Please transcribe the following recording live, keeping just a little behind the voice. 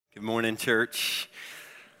Good morning, church.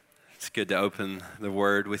 It's good to open the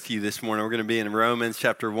Word with you this morning. We're going to be in Romans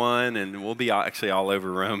chapter 1, and we'll be actually all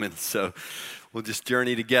over Romans, so we'll just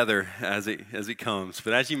journey together as it comes.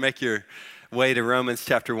 But as you make your way to Romans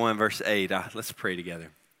chapter 1, verse 8, let's pray together.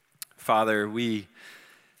 Father, we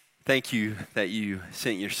thank you that you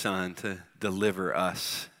sent your Son to deliver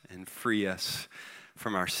us and free us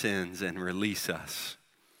from our sins and release us.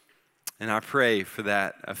 And I pray for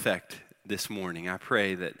that effect this morning. I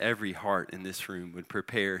pray that every heart in this room would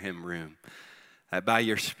prepare him room. That by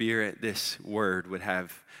your Spirit, this word would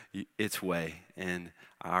have its way in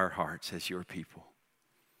our hearts as your people.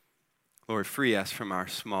 Lord, free us from our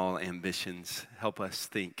small ambitions. Help us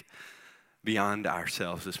think beyond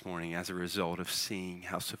ourselves this morning as a result of seeing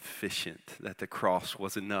how sufficient that the cross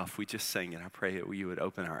was enough. We just sang it. I pray that you would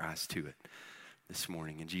open our eyes to it this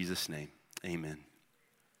morning. In Jesus' name, amen.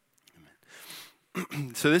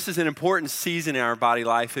 So this is an important season in our body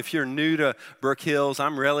life. If you're new to Brook Hills,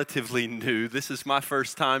 I'm relatively new. This is my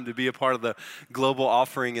first time to be a part of the global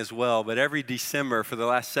offering as well. But every December for the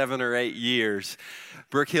last 7 or 8 years,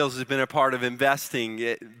 Brook Hills has been a part of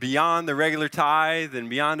investing beyond the regular tithe and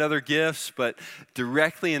beyond other gifts, but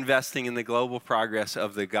directly investing in the global progress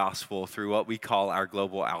of the gospel through what we call our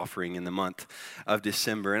global offering in the month of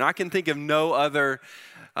December. And I can think of no other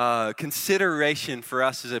consideration for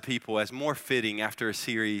us as a people as more fitting after a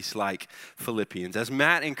series like Philippians. As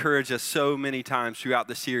Matt encouraged us so many times throughout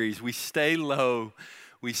the series, we stay low,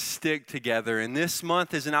 we stick together, and this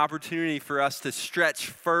month is an opportunity for us to stretch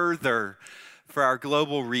further for our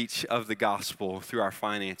global reach of the gospel through our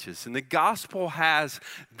finances. And the gospel has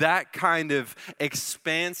that kind of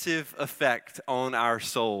expansive effect on our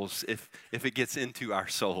souls if it gets into our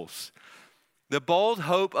souls. The bold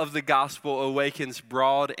hope of the gospel awakens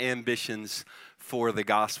broad ambitions for the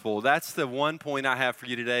gospel. That's the one point I have for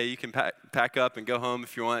you today. You can pack up and go home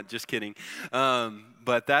if you want. Just kidding.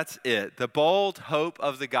 But that's it. The bold hope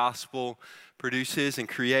of the gospel produces and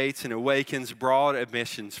creates and awakens broad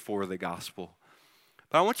ambitions for the gospel.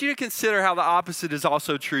 But I want you to consider how the opposite is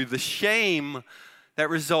also true. The shame that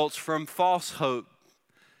results from false hope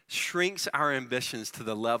shrinks our ambitions to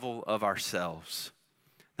the level of ourselves.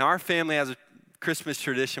 Now, our family has a Christmas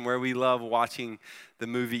tradition where we love watching the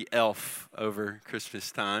movie Elf over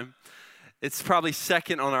Christmas time. It's probably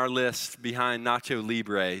second on our list behind Nacho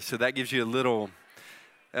Libre, so that gives you a little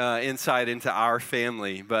insight into our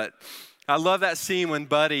family. But I love that scene when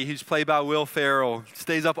Buddy, who's played by Will Ferrell,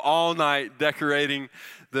 stays up all night decorating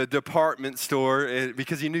the department store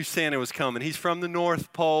because he knew Santa was coming. He's from the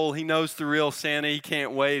North Pole. He knows the real Santa. He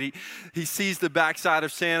can't wait. He sees the backside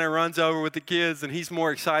of Santa, runs over with the kids, and he's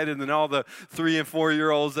more excited than all the 3- and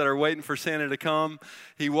 4-year-olds that are waiting for Santa to come.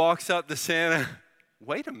 He walks up to Santa.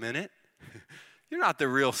 Wait a minute. You're not the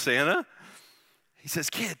real Santa. He says,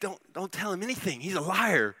 kid, don't tell him anything. He's a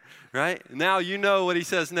liar, right? Now you know what he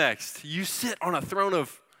says next. You sit on a throne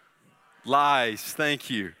of lies. Thank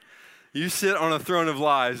you. You sit on a throne of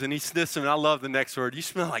lies. And he sniffs him, and I love the next word. You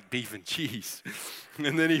smell like beef and cheese.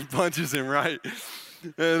 And then he punches him, right?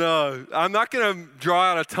 And I'm not going to draw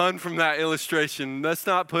out a ton from that illustration. Let's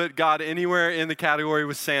not put God anywhere in the category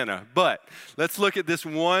with Santa. But let's look at this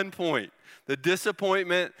one point, the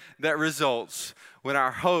disappointment that results when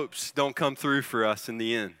our hopes don't come through for us in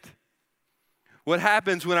the end. What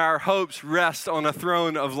happens when our hopes rest on a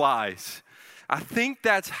throne of lies? I think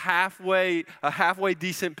that's a halfway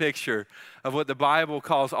decent picture of what the Bible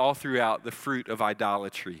calls all throughout the fruit of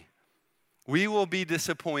idolatry. We will be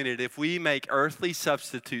disappointed if we make earthly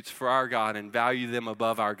substitutes for our God and value them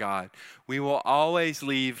above our God. We will always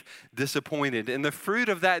leave disappointed. And the fruit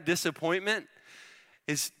of that disappointment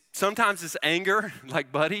is sometimes it's anger,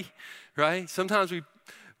 like Buddy, right? Sometimes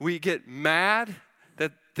we get mad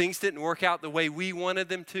that things didn't work out the way we wanted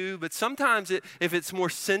them to. But sometimes if it's more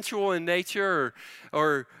sensual in nature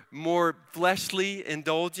or more fleshly,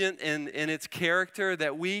 indulgent in its character,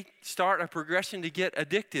 that we start a progression to get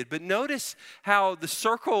addicted. But notice how the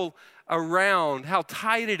circle around, how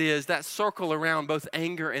tight it is, that circle around both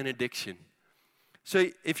anger and addiction. So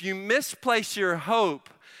if you misplace your hope,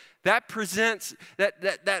 that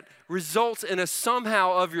results in a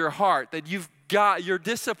somehow of your heart that you're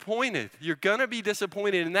disappointed. You're going to be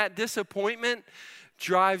disappointed, and that disappointment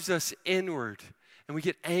drives us inward. And we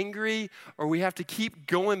get angry, or we have to keep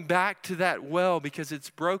going back to that well because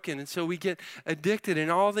it's broken. And so we get addicted,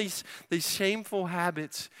 and all these shameful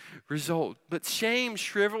habits result. But shame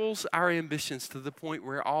shrivels our ambitions to the point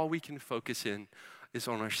where all we can focus in is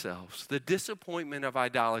on ourselves. The disappointment of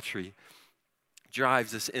idolatry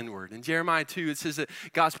drives us inward. In Jeremiah 2, it says that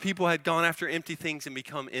God's people had gone after empty things and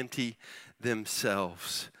become empty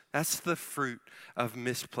themselves. That's the fruit of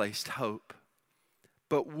misplaced hope.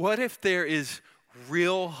 But what if there is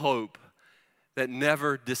real hope that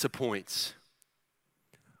never disappoints?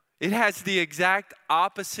 It has the exact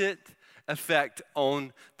opposite effect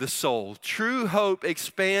on the soul. True hope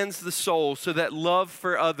expands the soul so that love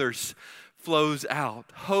for others flows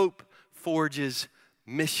out. Hope forges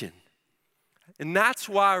mission. And that's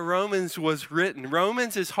why Romans was written.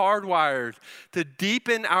 Romans is hardwired to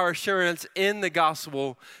deepen our assurance in the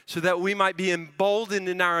gospel so that we might be emboldened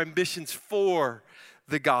in our ambitions for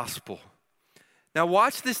the gospel. Now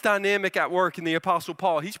watch this dynamic at work in the Apostle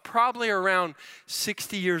Paul. He's probably around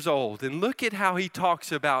 60 years old. And look at how he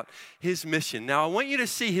talks about his mission. Now I want you to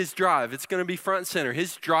see his drive. It's going to be front and center,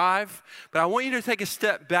 his drive. But I want you to take a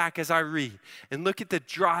step back as I read and look at the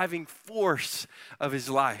driving force of his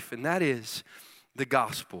life. And that is the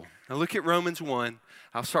gospel. Now look at Romans 1.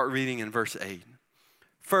 I'll start reading in verse 8.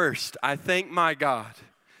 First, I thank my God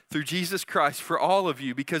through Jesus Christ for all of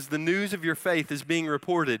you, because the news of your faith is being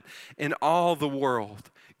reported in all the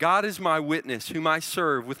world. God is my witness, whom I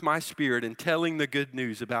serve with my spirit in telling the good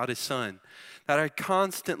news about his Son, that I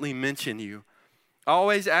constantly mention you,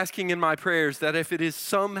 always asking in my prayers that if it is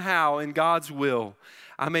somehow in God's will,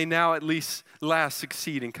 I may now at least last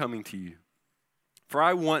succeed in coming to you. For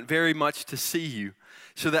I want very much to see you,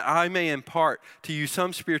 so that I may impart to you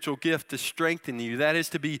some spiritual gift to strengthen you. That is,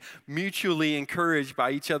 to be mutually encouraged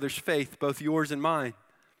by each other's faith, both yours and mine.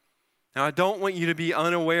 Now, I don't want you to be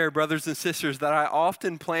unaware, brothers and sisters, that I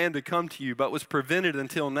often planned to come to you, but was prevented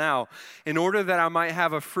until now, in order that I might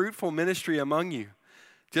have a fruitful ministry among you.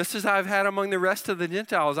 Just as I've had among the rest of the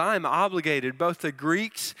Gentiles, I am obligated both to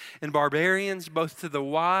Greeks and barbarians, both to the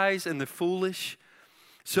wise and the foolish.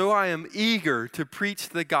 So I am eager to preach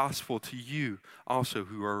the gospel to you also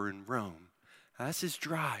who are in Rome. Now, that's his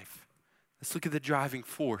drive. Let's look at the driving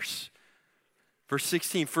force. Verse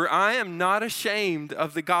 16, for I am not ashamed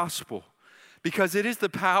of the gospel, because it is the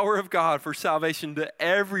power of God for salvation to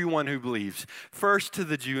everyone who believes, first to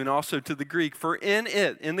the Jew and also to the Greek. For in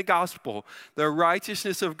it, in the gospel, the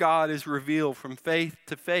righteousness of God is revealed from faith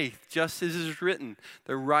to faith, just as it is written,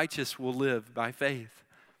 the righteous will live by faith.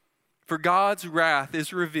 For God's wrath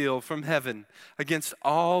is revealed from heaven against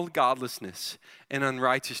all godlessness and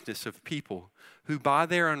unrighteousness of people who by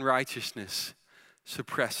their unrighteousness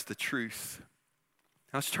suppress the truth.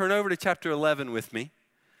 Now let's turn over to chapter 11 with me.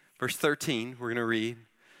 Verse 13, we're going to read.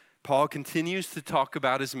 Paul continues to talk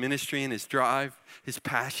about his ministry and his drive, his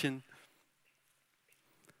passion.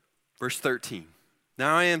 Verse 13.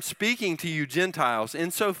 Now I am speaking to you Gentiles,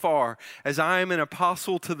 insofar as I am an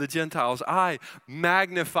apostle to the Gentiles, I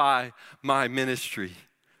magnify my ministry.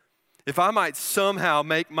 If I might somehow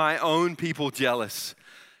make my own people jealous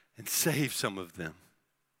and save some of them.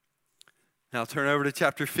 Now turn over to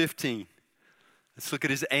chapter 15. Let's look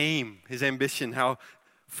at his aim, his ambition, how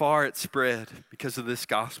far it spread because of this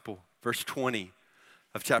gospel. Verse 20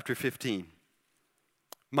 of chapter 15.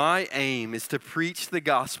 My aim is to preach the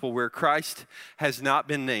gospel where Christ has not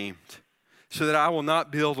been named, so that I will not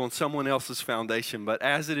build on someone else's foundation, but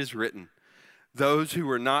as it is written, those who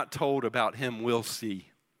were not told about him will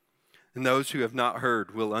see, and those who have not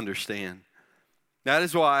heard will understand. That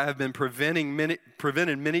is why I have been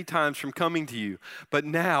prevented many times from coming to you. But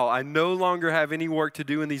now I no longer have any work to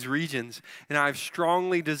do in these regions, and I have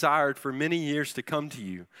strongly desired for many years to come to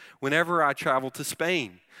you whenever I travel to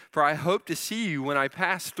Spain. For I hope to see you when I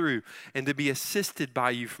pass through and to be assisted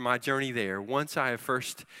by you for my journey there, once I have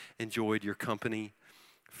first enjoyed your company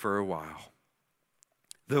for a while.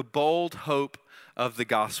 The bold hope of the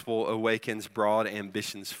gospel awakens broad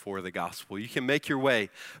ambitions for the gospel. You can make your way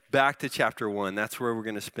back to chapter 1. That's where we're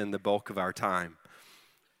going to spend the bulk of our time.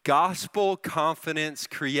 Gospel confidence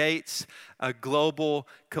creates a global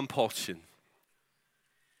compulsion.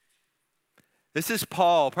 This is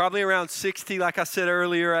Paul, probably around 60, like I said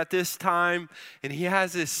earlier, at this time, and he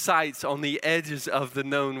has his sights on the edges of the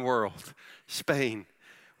known world, Spain,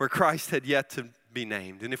 where Christ had yet to be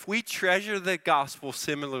named. And if we treasure the gospel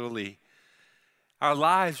similarly, our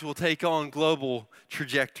lives will take on global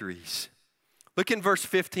trajectories. Look in verse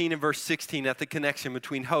 15 and verse 16 at the connection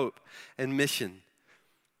between hope and mission.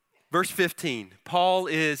 Verse 15, Paul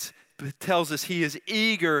tells us he is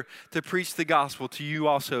eager to preach the gospel to you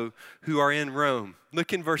also who are in Rome.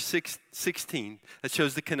 Look in verse 16 that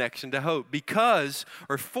shows the connection to hope.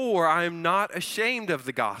 For I am not ashamed of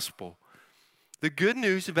the gospel. The good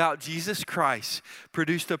news about Jesus Christ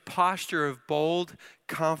produced a posture of bold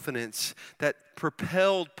confidence that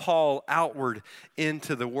propelled Paul outward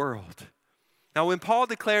into the world. Now, when Paul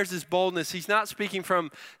declares his boldness, he's not speaking from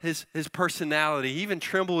his personality. He even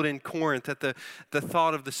trembled in Corinth at the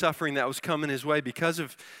thought of the suffering that was coming his way because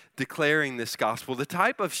of declaring this gospel. The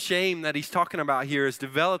type of shame that he's talking about here is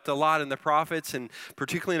developed a lot in the prophets, and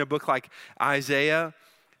particularly in a book like Isaiah.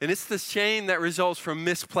 And it's the shame that results from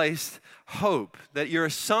misplaced hope, that your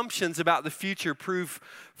assumptions about the future prove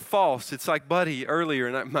false. It's like Buddy earlier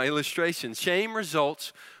in my illustration. Shame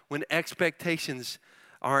results when expectations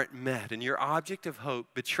aren't met, and your object of hope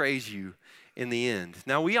betrays you in the end.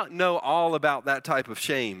 Now, we know all about that type of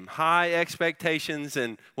shame. High expectations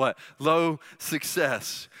and what? Low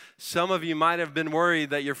success. Some of you might have been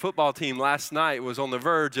worried that your football team last night was on the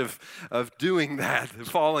verge of doing that,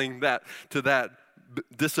 falling to that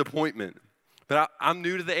disappointment. But I'm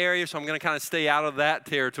new to the area, so I'm going to kind of stay out of that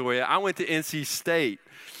territory. I went to NC State.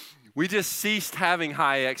 We just ceased having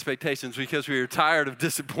high expectations because we were tired of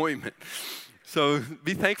disappointment. So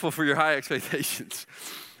be thankful for your high expectations.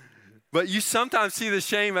 But you sometimes see the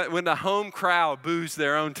shame when the home crowd boos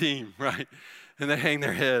their own team, right? And they hang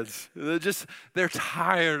their heads. They're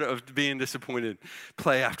tired of being disappointed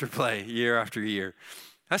play after play, year after year.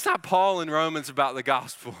 That's not Paul in Romans about the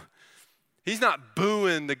gospel. He's not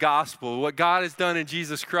booing the gospel, what God has done in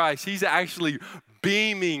Jesus Christ. He's actually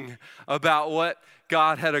beaming about what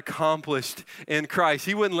God had accomplished in Christ.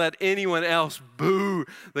 He wouldn't let anyone else boo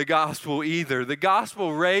the gospel either. The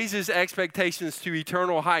gospel raises expectations to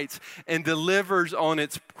eternal heights and delivers on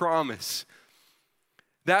its promise.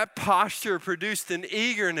 That posture produced an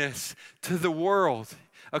eagerness to the world,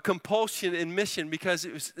 a compulsion in mission because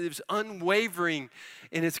it was unwavering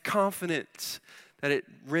in its confidence that it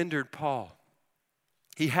rendered Paul.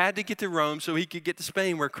 He had to get to Rome so he could get to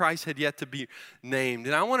Spain where Christ had yet to be named.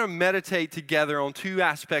 And I want to meditate together on two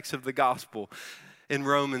aspects of the gospel in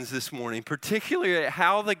Romans this morning, particularly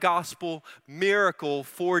how the gospel miracle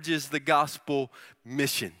forges the gospel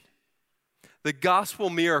mission. The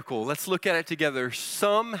gospel miracle, let's look at it together.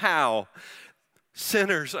 Somehow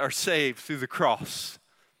sinners are saved through the cross.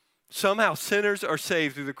 Somehow sinners are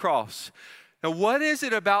saved through the cross. Now, what is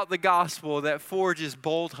it about the gospel that forges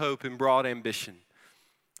bold hope and broad ambition?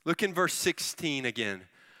 Look in verse 16 again.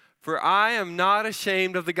 For I am not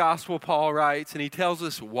ashamed of the gospel, Paul writes, and he tells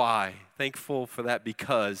us why. Thankful for that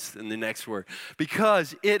because in the next word.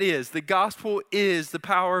 Because the gospel is the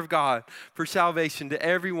power of God for salvation to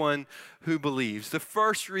everyone who believes. The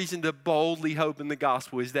first reason to boldly hope in the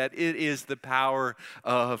gospel is that it is the power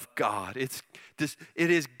of God. It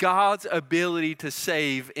is God's ability to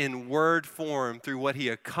save in word form through what he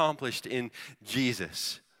accomplished in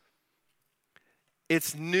Jesus.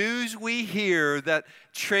 It's news we hear that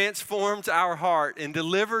transforms our heart and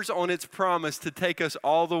delivers on its promise to take us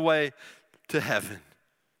all the way to heaven.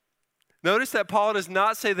 Notice that Paul does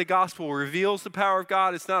not say the gospel reveals the power of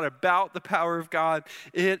God. It's not about the power of God.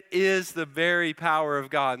 It is the very power of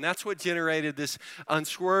God. And that's what generated this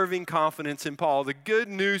unswerving confidence in Paul. The good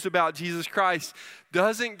news about Jesus Christ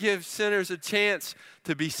doesn't give sinners a chance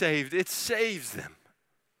to be saved. It saves them.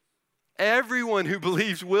 Everyone who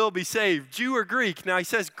believes will be saved, Jew or Greek. Now, he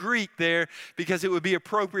says Greek there because it would be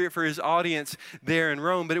appropriate for his audience there in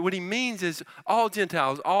Rome. But what he means is all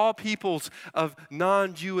Gentiles, all peoples of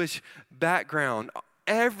non-Jewish background.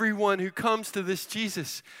 Everyone who comes to this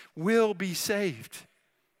Jesus will be saved.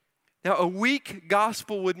 Now, a weak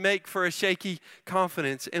gospel would make for a shaky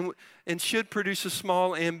confidence and should produce a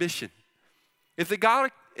small ambition. If the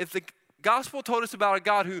gospel told us about a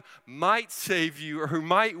God who might save you or who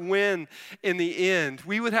might win in the end,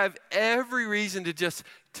 we would have every reason to just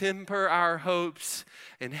temper our hopes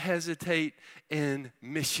and hesitate in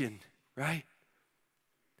mission, right?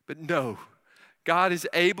 But no, God is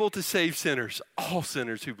able to save sinners, all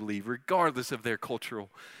sinners who believe, regardless of their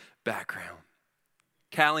cultural background.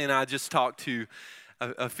 Callie and I just talked to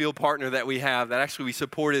a field partner that we have that actually we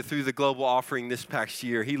supported through the global offering this past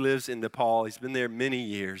year. He lives in Nepal. He's been there many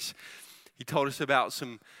years. He told us about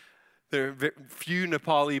there are few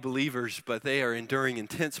Nepali believers, but they are enduring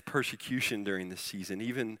intense persecution during this season.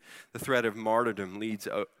 Even the threat of martyrdom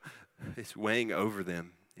is weighing over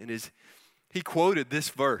them. And he quoted this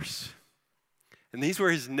verse. And these were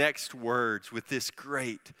his next words with this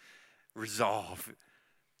great resolve.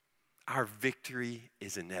 Our victory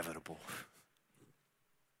is inevitable.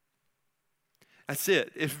 That's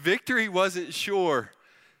it. If victory wasn't sure,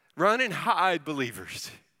 run and hide, believers.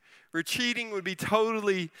 Retreating would be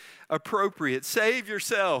totally appropriate. Save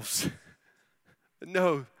yourselves. But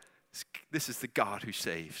no, this is the God who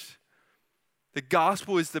saves. The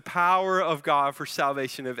gospel is the power of God for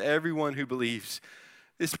salvation of everyone who believes.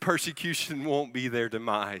 This persecution won't be their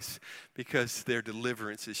demise because their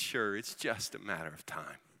deliverance is sure. It's just a matter of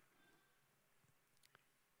time.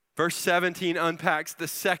 Verse 17 unpacks the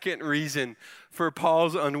second reason for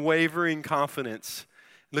Paul's unwavering confidence.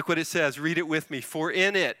 Look what it says. Read it with me. For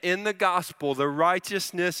in it, in the gospel, the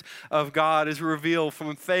righteousness of God is revealed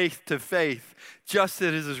from faith to faith, just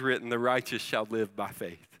as it is written, the righteous shall live by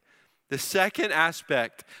faith. The second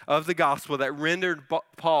aspect of the gospel that rendered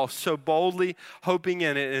Paul so boldly hoping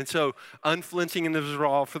in it and so unflinching in his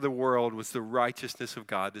resolve for the world was the righteousness of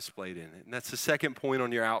God displayed in it. And that's the second point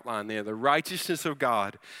on your outline there, the righteousness of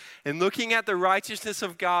God. And looking at the righteousness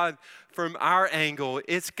of God from our angle,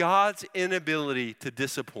 it's God's inability to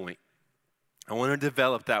disappoint. I want to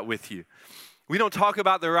develop that with you. We don't talk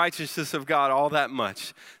about the righteousness of God all that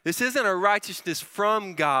much. This isn't a righteousness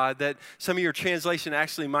from God that some of your translation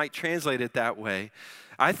actually might translate it that way.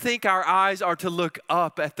 I think our eyes are to look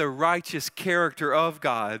up at the righteous character of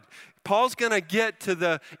God. Paul's going to get to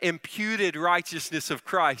the imputed righteousness of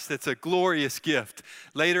Christ. That's a glorious gift.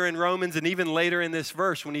 Later in Romans and even later in this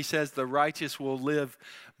verse when he says the righteous will live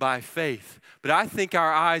by faith. But I think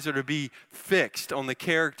our eyes are to be fixed on the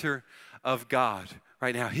character of God.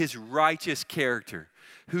 Right now, his righteous character,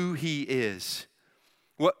 who he is.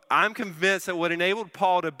 I'm convinced that what enabled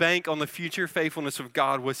Paul to bank on the future faithfulness of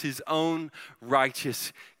God was his own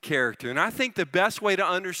righteous character. And I think the best way to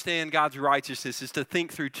understand God's righteousness is to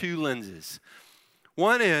think through two lenses.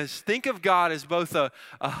 One is, think of God as both a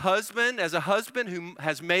husband who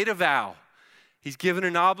has made a vow. He's given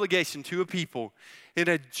an obligation to a people, and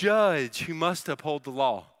a judge who must uphold the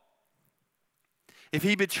law. If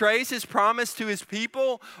he betrays his promise to his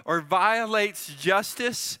people or violates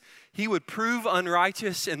justice, he would prove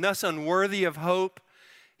unrighteous and thus unworthy of hope.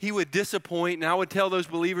 He would disappoint, and I would tell those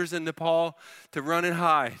believers in Nepal to run and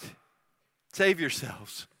hide. Save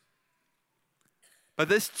yourselves. But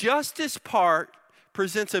this justice part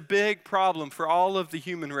presents a big problem for all of the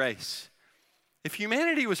human race. If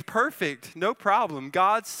humanity was perfect, no problem.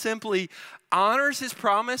 God simply honors his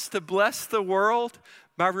promise to bless the world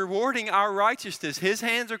by rewarding our righteousness. His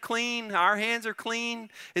hands are clean, our hands are clean.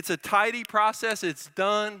 It's a tidy process, it's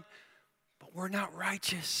done, but we're not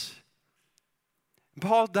righteous.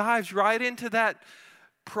 Paul dives right into that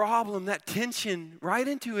problem, that tension, right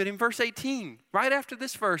into it in verse 18, right after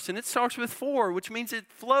this verse. And it starts with 4, which means it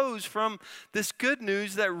flows from this good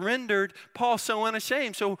news that rendered Paul so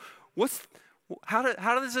unashamed. So how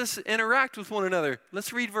does this interact with one another?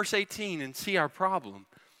 Let's read verse 18 and see our problem.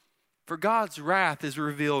 For God's wrath is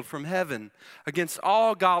revealed from heaven against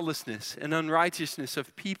all godlessness and unrighteousness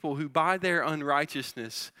of people who by their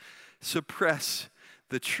unrighteousness suppress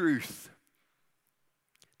the truth.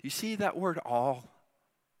 Do you see that word all?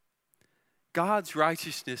 God's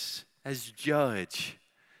righteousness as judge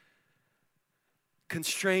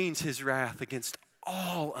constrains his wrath against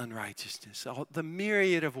all unrighteousness, all the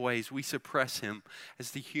myriad of ways we suppress him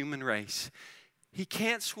as the human race. He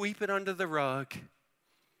can't sweep it under the rug.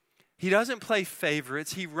 He doesn't play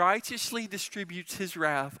favorites. He righteously distributes his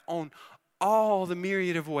wrath on all the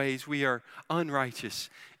myriad of ways we are unrighteous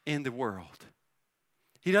in the world.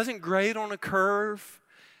 He doesn't grade on a curve.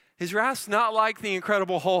 His wrath's not like the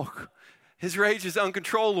Incredible Hulk. His rage is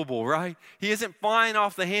uncontrollable, right? He isn't flying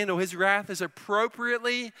off the handle. His wrath is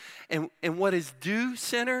appropriately and what is due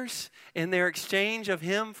sinners in their exchange of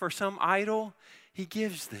him for some idol, he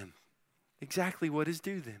gives them exactly what is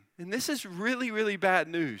due them. And this is really, really bad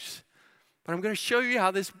news. But I'm going to show you how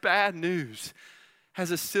this bad news has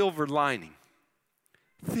a silver lining.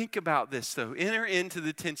 Think about this, though. Enter into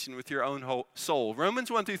the tension with your own whole soul. Romans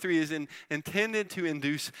 1-3 is intended to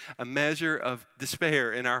induce a measure of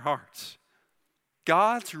despair in our hearts.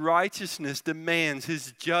 God's righteousness demands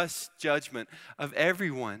his just judgment of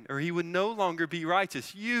everyone, or he would no longer be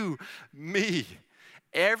righteous. You, me,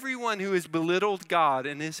 everyone who has belittled God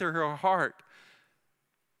in his or her heart.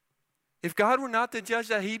 If God were not the judge,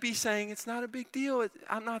 that he'd be saying, it's not a big deal.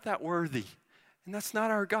 I'm not that worthy. And that's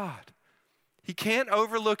not our God. He can't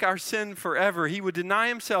overlook our sin forever. He would deny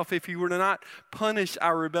himself if he were to not punish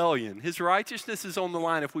our rebellion. His righteousness is on the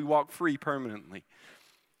line if we walk free permanently.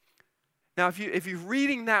 Now, if you're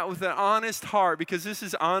reading that with an honest heart, because this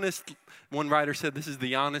is honest, one writer said this is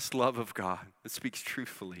the honest love of God that speaks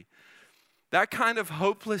truthfully. That kind of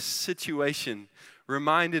hopeless situation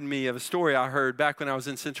reminded me of a story I heard back when I was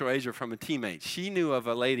in Central Asia from a teammate. She knew of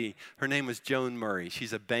a lady, her name was Joan Murray.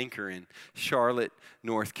 She's a banker in Charlotte,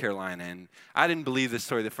 North Carolina. And I didn't believe this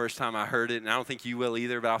story the first time I heard it, and I don't think you will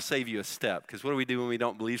either, but I'll save you a step. Because what do we do when we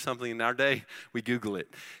don't believe something in our day? We Google it.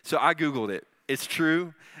 So I Googled it. It's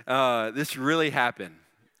true. This really happened.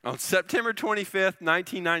 On September 25th,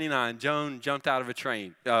 1999, Joan jumped out of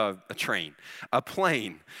a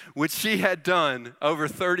plane, which she had done over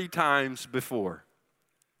 30 times before.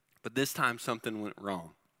 But this time something went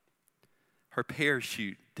wrong. her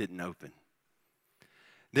parachute didn't open.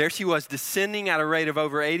 There she was, descending at a rate of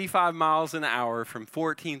over 85 miles an hour from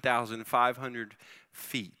 14,500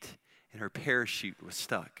 feet, and her parachute was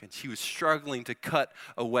stuck. And she was struggling to cut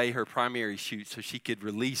away her primary chute so she could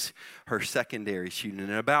release her secondary chute. And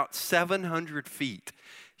at about 700 feet,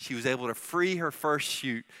 she was able to free her first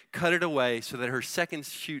chute, cut it away so that her second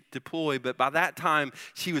chute deployed. But by that time,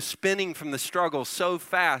 she was spinning from the struggle so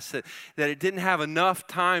fast that it didn't have enough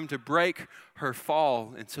time to break her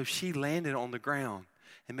fall. And so she landed on the ground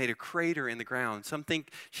and made a crater in the ground. Some think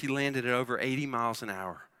she landed at over 80 miles an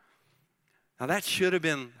hour. Now that should have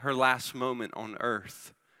been her last moment on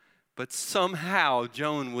earth, but somehow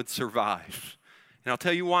Joan would survive. And I'll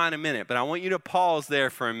tell you why in a minute, but I want you to pause there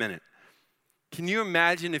for a minute. Can you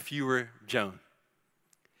imagine if you were Joan?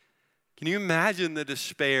 Can you imagine the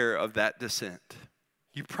despair of that descent?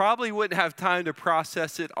 You probably wouldn't have time to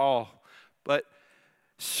process it all, but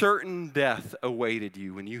certain death awaited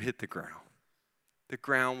you when you hit the ground. The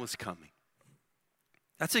ground was coming.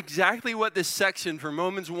 That's exactly what this section from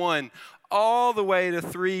Romans 1 all the way to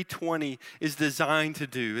 3:20 is designed to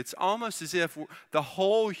do. It's almost as if the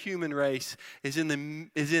whole human race is in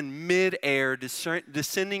midair,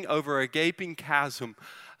 descending over a gaping chasm,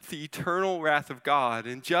 the eternal wrath of God,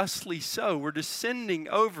 and justly so. We're descending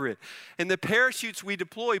over it. And the parachutes we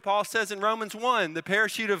deploy, Paul says in Romans 1, the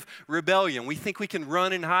parachute of rebellion. We think we can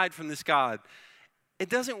run and hide from this God. It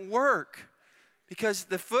doesn't work. Because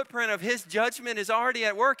the footprint of his judgment is already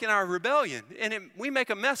at work in our rebellion. And we make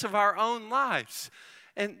a mess of our own lives.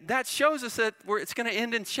 And that shows us that it's going to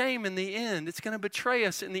end in shame in the end. It's going to betray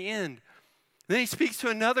us in the end. Then he speaks to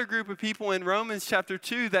another group of people in Romans chapter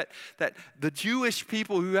 2 that the Jewish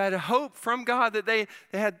people who had a hope from God, that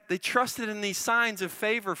they trusted in these signs of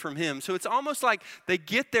favor from him. So it's almost like they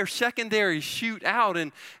get their secondary chute out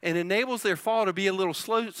and enables their fall to be a little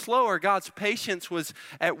slower. God's patience was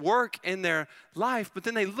at work in their life. But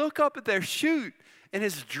then they look up at their chute and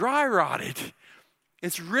it's dry rotted.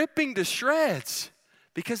 It's ripping to shreds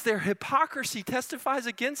because their hypocrisy testifies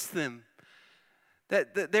against them.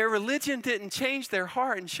 That their religion didn't change their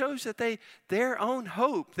heart and shows that their own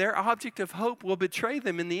hope, their object of hope will betray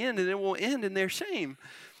them in the end, and it will end in their shame.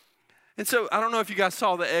 And so I don't know if you guys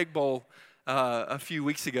saw the Egg Bowl a few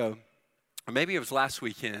weeks ago, or maybe it was last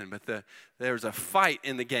weekend, but there was a fight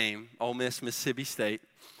in the game, Ole Miss, Mississippi State.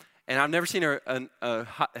 And I've never seen a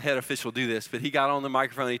head official do this, but he got on the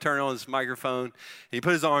microphone, he turned on his microphone, and he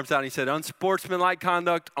put his arms out, and he said, "Unsportsmanlike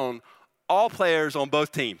conduct on all players on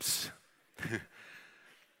both teams."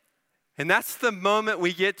 And that's the moment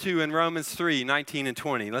we get to in Romans 3, 19 and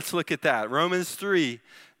 20. Let's look at that. Romans 3,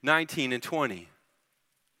 19 and 20.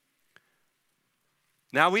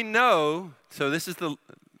 Now we know, so this is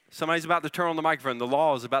somebody's about to turn on the microphone. The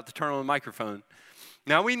law is about to turn on the microphone.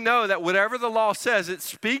 Now we know that whatever the law says, it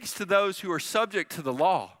speaks to those who are subject to the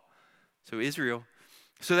law. So Israel.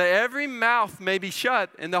 So that every mouth may be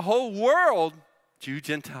shut and the whole world, Jew,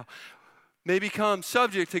 Gentile, may become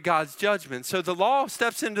subject to God's judgment. So the law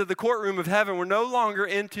steps into the courtroom of heaven. We're no longer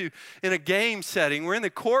in a game setting. We're in the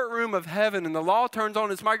courtroom of heaven, and the law turns on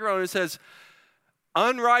its microphone and says,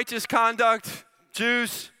 unrighteous conduct,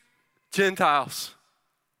 Jews, Gentiles.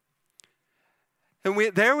 And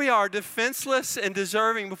there we are, defenseless and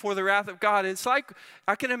deserving before the wrath of God. And it's like,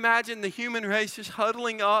 I can imagine the human race just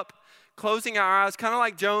huddling up, closing our eyes, kind of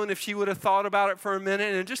like Joan if she would have thought about it for a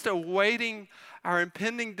minute, and just awaiting our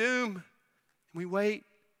impending doom. We wait.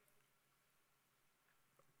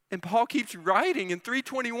 And Paul keeps writing in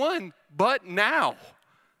 3:21, but now.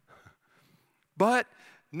 But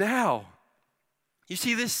now. You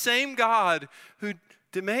see, this same God who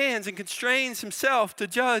demands and constrains himself to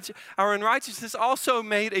judge our unrighteousness also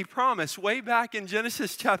made a promise. Way back in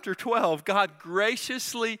Genesis chapter 12, God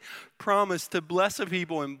graciously promised to bless a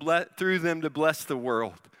people and through them to bless the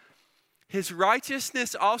world. His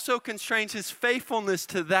righteousness also constrains his faithfulness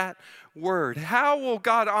to that word. How will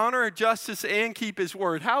God honor justice and keep his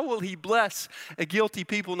word? How will he bless a guilty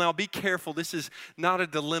people? Now be careful. This is not a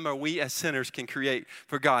dilemma we as sinners can create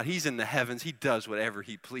for God. He's in the heavens. He does whatever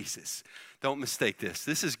he pleases. Don't mistake this.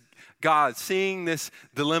 This is God seeing this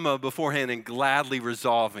dilemma beforehand and gladly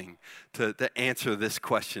resolving to answer this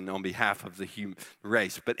question on behalf of the human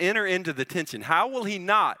race. But enter into the tension. How will he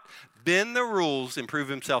not bend the rules and prove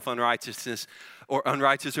himself unrighteous,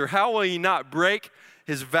 or how will he not break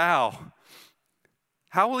his vow?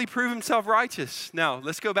 How will he prove himself righteous? Now,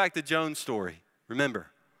 let's go back to Joan's story. Remember,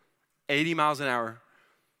 80 miles an hour,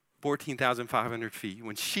 14,500 feet.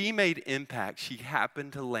 When she made impact, she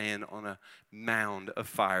happened to land on a mound of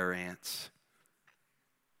fire ants.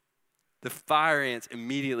 the fire ants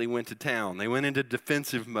immediately went to town. They went into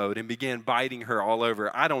defensive mode and began biting her all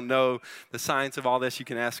over. I don't know the science of all this. You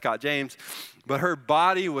can ask Scott James. But her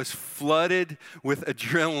body was flooded with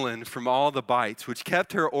adrenaline from all the bites, which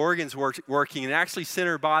kept her organs working and actually sent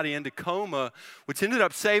her body into coma, which ended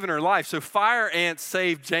up saving her life. So fire ants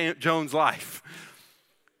saved Joan's life.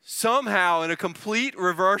 Somehow, in a complete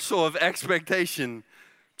reversal of expectation,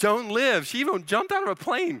 Joan lived. She even jumped out of a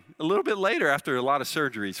plane a little bit later after a lot of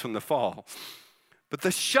surgeries from the fall. But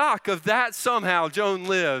the shock of that somehow Joan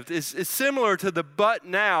lived is similar to the but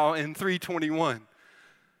now in 3:21.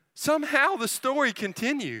 Somehow the story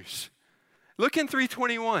continues. Look in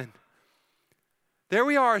 3:21. There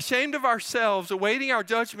we are, ashamed of ourselves, awaiting our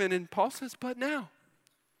judgment. And Paul says, but now.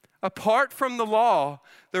 Apart from the law,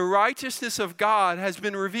 the righteousness of God has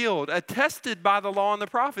been revealed, attested by the law and the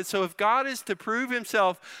prophets. So if God is to prove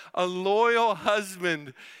himself a loyal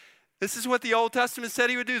husband, this is what the Old Testament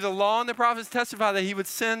said he would do. The law and the prophets testify that he would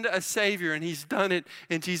send a Savior, and he's done it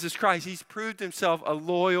in Jesus Christ. He's proved himself a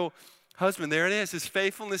loyal husband. There it is. His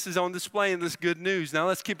faithfulness is on display in this good news. Now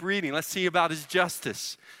let's keep reading. Let's see about his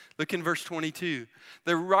justice. Look in verse 22.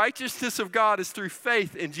 The righteousness of God is through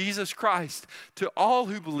faith in Jesus Christ to all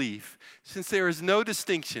who believe, since there is no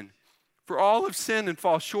distinction. For all have sinned and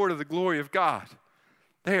fall short of the glory of God.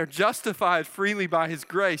 They are justified freely by his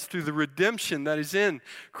grace through the redemption that is in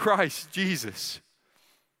Christ Jesus.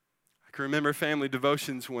 I can remember family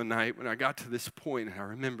devotions one night when I got to this point, and I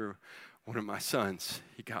remember one of my sons,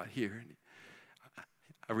 he got here, and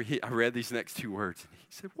I read these next two words, and he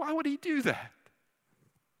said, why would he do that?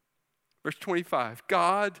 Verse 25,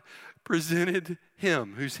 God presented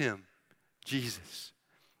him, who's him? Jesus,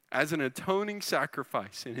 as an atoning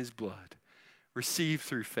sacrifice in his blood, received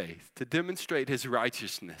through faith, to demonstrate his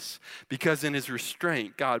righteousness, because in his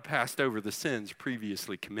restraint, God passed over the sins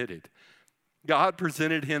previously committed. God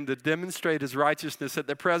presented him to demonstrate his righteousness at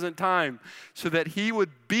the present time, so that he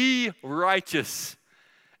would be righteous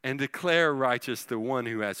and declare righteous the one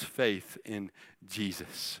who has faith in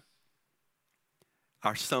Jesus.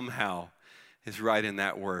 Our somehow is right in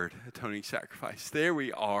that word, atoning sacrifice. There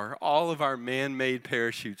we are, all of our man-made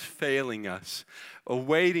parachutes failing us,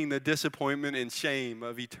 awaiting the disappointment and shame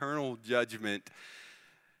of eternal judgment.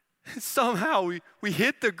 And somehow we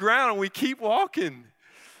hit the ground and we keep walking.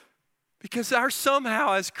 Because our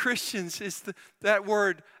somehow as Christians is that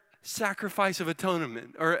word, sacrifice of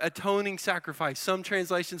atonement, or atoning sacrifice. Some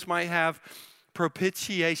translations might have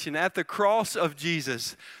propitiation. At the cross of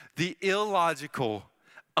Jesus, the illogical,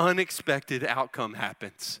 unexpected outcome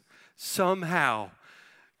happens. Somehow,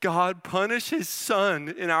 God punished his son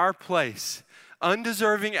in our place,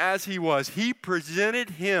 undeserving as he was. He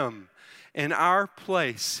presented him in our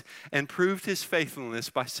place and proved his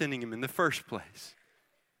faithfulness by sending him in the first place.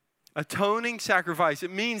 Atoning sacrifice.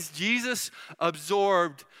 It means Jesus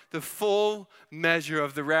absorbed the full measure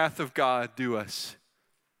of the wrath of God due us.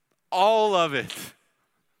 All of it.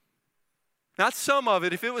 Not some of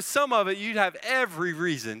it. If it was some of it, you'd have every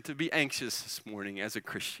reason to be anxious this morning as a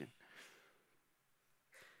Christian.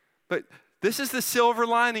 But this is the silver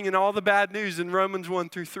lining in all the bad news in Romans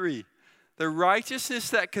 1-3. The righteousness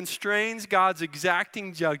that constrains God's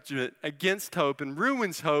exacting judgment against hope and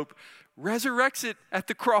ruins hope resurrects it at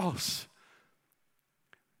the cross.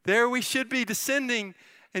 There we should be descending,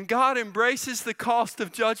 and God embraces the cost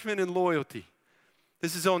of judgment and loyalty.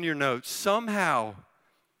 This is on your notes. Somehow,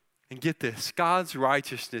 and get this, God's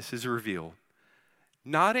righteousness is revealed,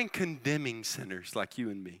 not in condemning sinners like you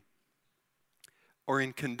and me, or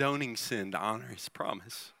in condoning sin to honor his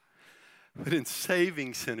promise, but in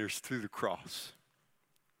saving sinners through the cross.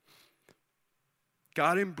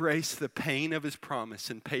 God embraced the pain of his promise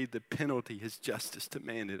and paid the penalty his justice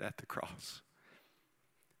demanded at the cross.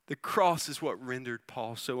 The cross is what rendered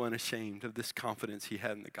Paul so unashamed of this confidence he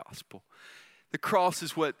had in the gospel. The cross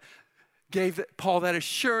is what gave Paul that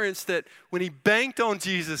assurance that when he banked on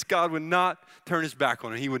Jesus, God would not turn his back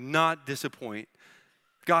on him. He would not disappoint.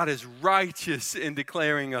 God is righteous in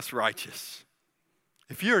declaring us righteous.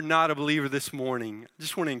 If you're not a believer this morning, I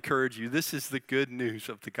just want to encourage you. This is the good news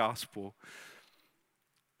of the gospel.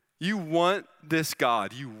 You want this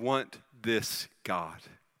God. You want this God.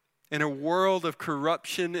 In a world of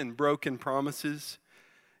corruption and broken promises,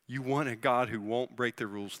 you want a God who won't break the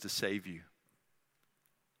rules to save you.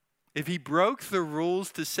 If he broke the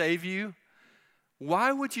rules to save you,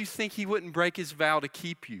 why would you think he wouldn't break his vow to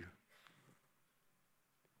keep you?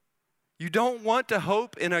 You don't want to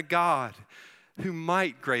hope in a God who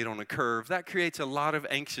might grade on a curve. That creates a lot of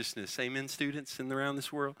anxiousness. Amen, students in around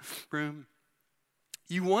this room?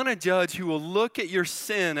 You want a judge who will look at your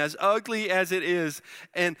sin, as ugly as it is,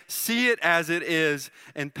 and see it as it is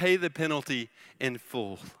and pay the penalty in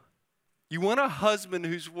full. You want a husband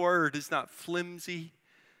whose word is not flimsy,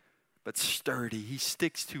 but sturdy. He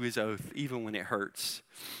sticks to his oath even when it hurts.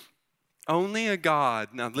 Only a God,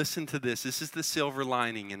 now listen to this. This is the silver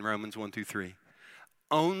lining in Romans 1-3.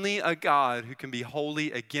 Only a God who can be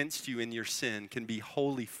holy against you in your sin can be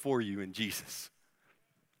holy for you in Jesus.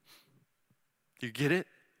 Do you get it?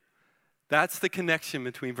 That's the connection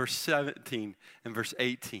between verse 17 and verse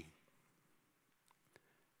 18.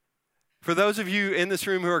 For those of you in this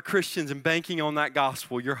room who are Christians and banking on that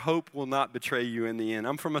gospel, your hope will not betray you in the end.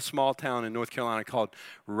 I'm from a small town in North Carolina called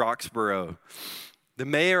Roxborough. The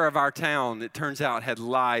mayor of our town, it turns out, had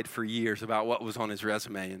lied for years about what was on his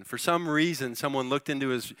resume. And for some reason, someone looked into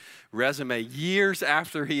his resume years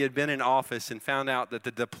after he had been in office and found out that the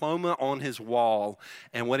diploma on his wall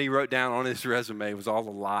and what he wrote down on his resume was all a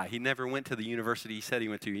lie. He never went to the university he said he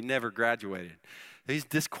went to. He never graduated. He's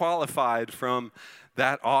disqualified from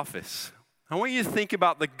that office. I want you to think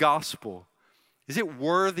about the gospel. Is it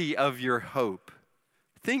worthy of your hope?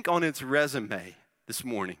 Think on its resume this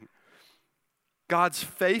morning. God's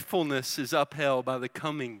faithfulness is upheld by the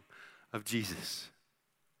coming of Jesus.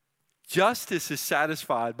 Justice is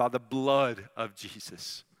satisfied by the blood of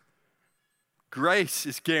Jesus. Grace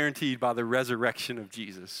is guaranteed by the resurrection of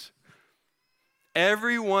Jesus.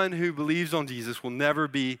 Everyone who believes on Jesus will never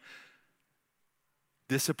be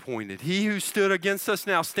disappointed. He who stood against us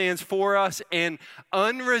now stands for us, and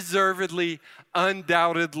unreservedly,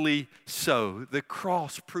 undoubtedly so. The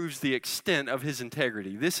cross proves the extent of his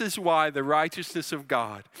integrity. This is why the righteousness of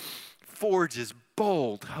God forges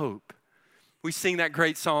bold hope. We sing that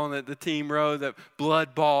great song that the team wrote, that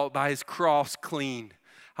blood bought by his cross clean.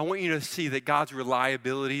 I want you to see that God's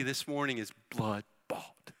reliability this morning is blood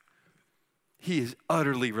bought. He is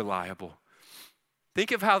utterly reliable.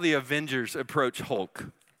 Think of how the Avengers approach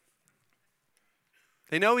Hulk.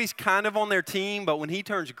 They know he's kind of on their team, but when he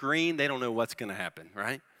turns green, they don't know what's going to happen,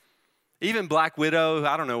 right? Even Black Widow,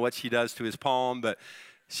 I don't know what she does to his palm, but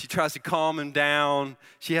she tries to calm him down.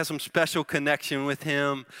 She has some special connection with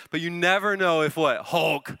him. But you never know if what?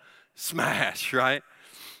 Hulk smash, right?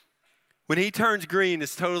 When he turns green,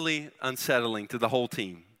 it's totally unsettling to the whole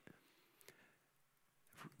team.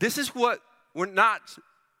 This is what we're not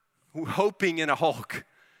hoping in a Hulk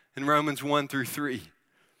in Romans 1-3.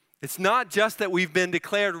 It's not just that we've been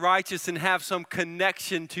declared righteous and have some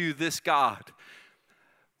connection to this God.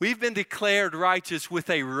 We've been declared righteous with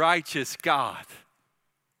a righteous God.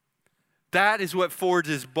 That is what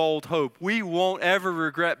forges bold hope. We won't ever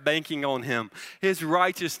regret banking on him. His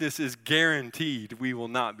righteousness is guaranteed. We will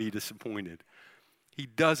not be disappointed. He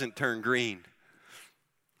doesn't turn green.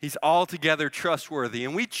 He's altogether trustworthy.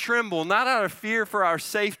 And we tremble not out of fear for our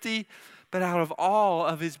safety, but out of awe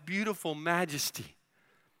of his beautiful majesty,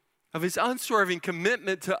 of his unswerving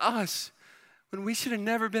commitment to us when we should have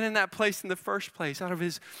never been in that place in the first place, out of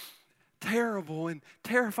his terrible and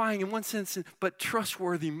terrifying in one sense, but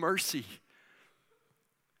trustworthy mercy.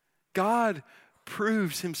 God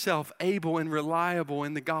proves himself able and reliable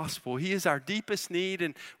in the gospel. He is our deepest need,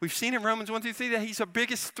 and we've seen in Romans 1-3 that he's our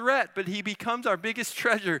biggest threat, but he becomes our biggest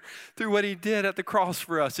treasure through what he did at the cross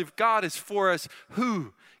for us. If God is for us,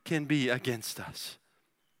 who can be against us?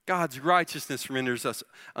 God's righteousness renders us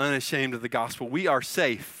unashamed of the gospel. We are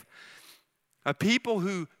safe. A people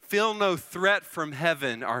who feel no threat from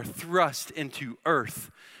heaven are thrust into earth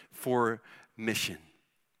for mission.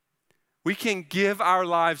 We can give our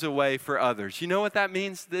lives away for others. You know what that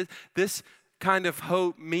means? This kind of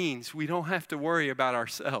hope means we don't have to worry about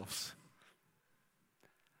ourselves.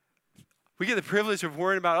 We get the privilege of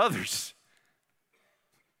worrying about others.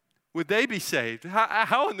 Would they be saved?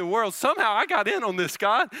 How in the world? Somehow I got in on this,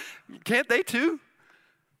 God. Can't they too?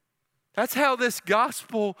 That's how this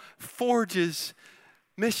gospel forges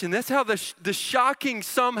mission. That's how the shocking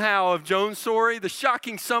somehow of Joan's story, the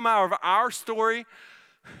shocking somehow of our story,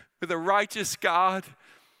 with a righteous God,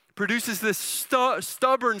 produces this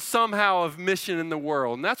stubborn somehow of mission in the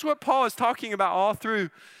world. And that's what Paul is talking about all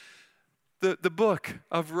through the book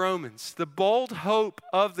of Romans. The bold hope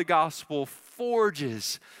of the gospel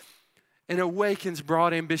forges and awakens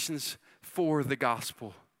broad ambitions for the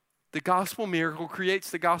gospel. The gospel miracle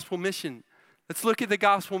creates the gospel mission. Let's look at the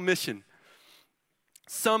gospel mission.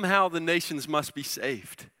 Somehow the nations must be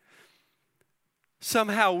saved.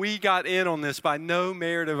 Somehow we got in on this by no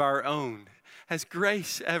merit of our own. Has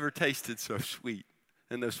grace ever tasted so sweet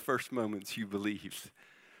in those first moments you believed?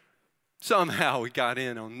 Somehow we got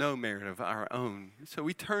in on no merit of our own. So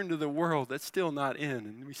we turn to the world that's still not in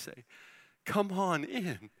and we say, come on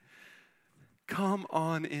in. Come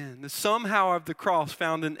on in. The somehow of the cross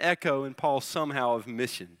found an echo in Paul's somehow of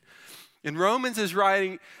mission. And Romans is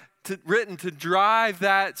written to drive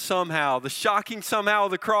that somehow, the shocking somehow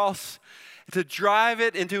of the cross, to drive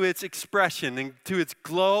it into its expression, into its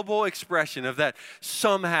global expression of that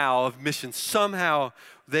somehow of mission. Somehow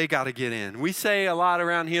they got to get in. We say a lot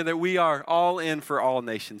around here that we are all in for all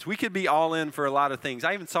nations. We could be all in for a lot of things.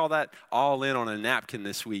 I even saw that all in on a napkin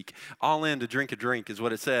this week. All in to drink a drink is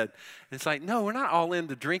what it said. And it's like, no, we're not all in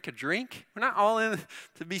to drink a drink. We're not all in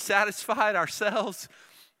to be satisfied ourselves.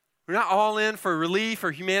 We're not all in for relief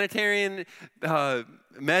or humanitarian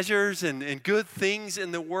measures and good things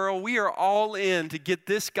in the world. We are all in to get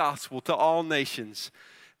this gospel to all nations,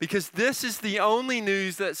 because this is the only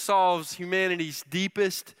news that solves humanity's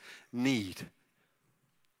deepest need.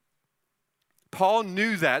 Paul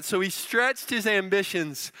knew that, so he stretched his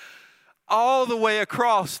ambitions all the way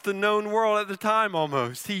across the known world at the time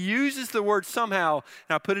almost. He uses the word somehow,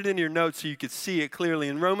 and I put it in your notes so you could see it clearly,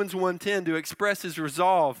 in Romans 1:10 to express his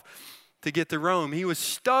resolve to get to Rome. He was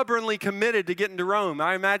stubbornly committed to getting to Rome.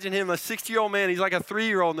 I imagine him, a 60-year-old man. He's like a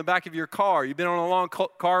 3-year-old in the back of your car. You've been on a long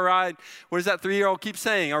car ride. What does that 3-year-old keep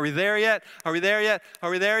saying? Are we there yet? Are we there yet?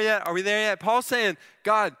 Are we there yet? Are we there yet? Paul's saying,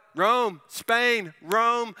 God, Rome, Spain,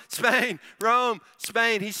 Rome, Spain, Rome,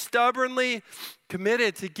 Spain. He's stubbornly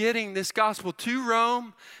committed to getting this gospel to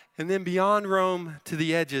Rome and then beyond Rome to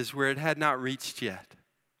the edges where it had not reached yet.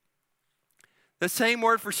 The same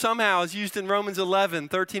word for somehow is used in Romans 11,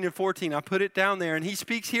 13 and 14. I put it down there, and he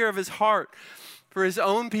speaks here of his heart for his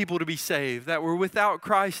own people to be saved that were without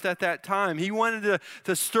Christ at that time. He wanted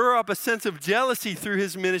to stir up a sense of jealousy through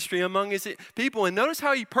his ministry among his people. And notice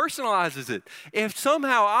how he personalizes it. If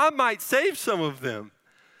somehow I might save some of them.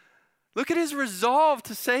 Look at his resolve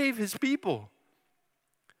to save his people.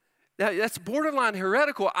 That's borderline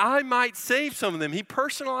heretical. I might save some of them. He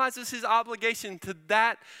personalizes his obligation to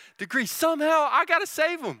that degree. Somehow, I got to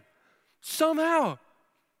save them. Somehow.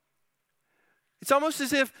 It's almost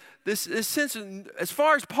as if this sense, as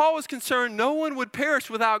far as Paul was concerned, no one would perish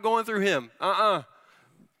without going through him.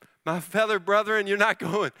 My fellow brethren, you're not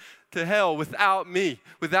going to hell without me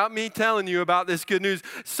telling you about this good news.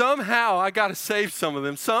 Somehow I got to save some of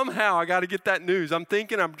them. Somehow I got to get that news. I'm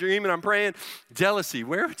thinking, I'm dreaming, I'm praying. Jealousy.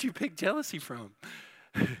 Where would you pick jealousy from?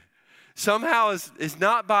 Somehow is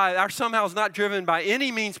not driven by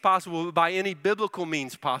any means possible, but by any biblical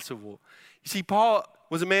means possible. You see, Paul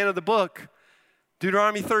was a man of the book.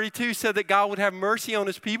 Deuteronomy 32 said that God would have mercy on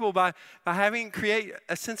his people by having create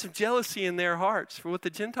a sense of jealousy in their hearts for what the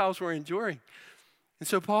Gentiles were enduring. And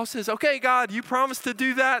so Paul says, okay, God, you promised to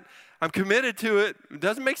do that. I'm committed to it. It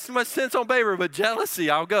doesn't make so much sense on paper, but jealousy,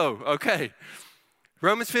 I'll go. Okay.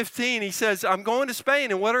 Romans 15, he says, I'm going to Spain.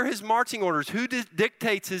 And what are his marching orders? Who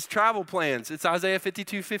dictates his travel plans? It's Isaiah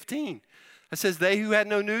 52:15. It says, they who had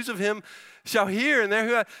no news of him shall hear, and they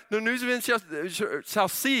who had no news of him shall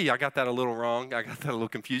see. I got that a little wrong. I got that a little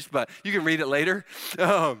confused, but you can read it later.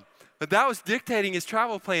 But that was dictating his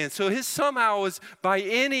travel plan. So his somehow was by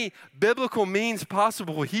any biblical means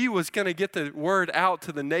possible, he was going to get the word out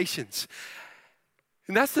to the nations.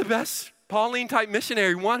 And that's the best Pauline type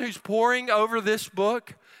missionary, one who's poring over this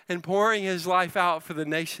book and pouring his life out for the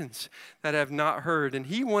nations that have not heard. And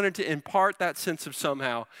he wanted to impart that sense of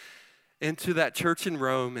somehow into that church in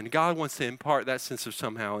Rome. And God wants to impart that sense of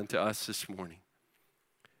somehow into us this morning.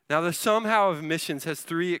 Now, the somehow of missions has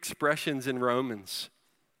 3 expressions in Romans.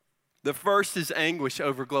 The first is anguish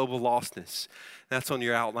over global lostness. That's on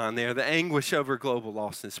your outline there. The anguish over global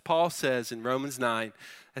lostness. Paul says in Romans 9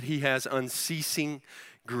 that he has unceasing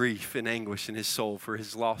grief and anguish in his soul for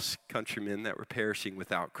his lost countrymen that were perishing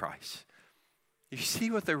without Christ. You see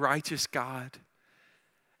what the righteous God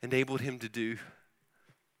enabled him to do?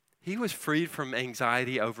 He was freed from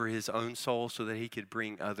anxiety over his own soul so that he could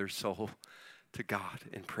bring other soul to God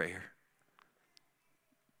in prayer.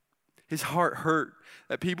 His heart hurt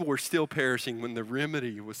that people were still perishing when the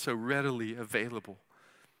remedy was so readily available.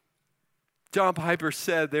 John Piper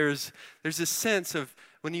said there's a sense of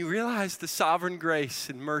when you realize the sovereign grace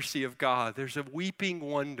and mercy of God, there's a weeping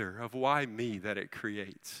wonder of why me that it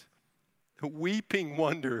creates. A weeping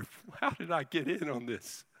wonder of how did I get in on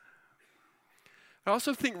this? I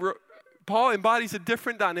also think Paul embodies a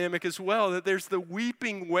different dynamic as well, that there's the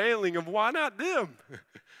weeping wailing of why not them?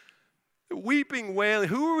 Weeping, wailing.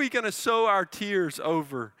 Who are we going to sow our tears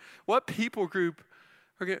over? What people group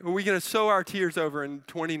are we going to sow our tears over in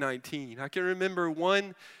 2019? I can remember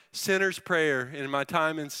one sinner's prayer in my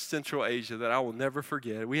time in Central Asia that I will never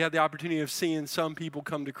forget. We had the opportunity of seeing some people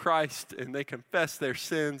come to Christ and they confess their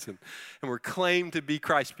sins and were claimed to be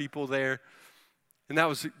Christ people there. And that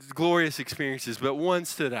was glorious experiences, but one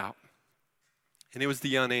stood out. And it was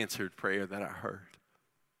the unanswered prayer that I heard.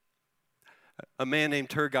 A man named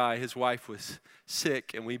Turgai, his wife was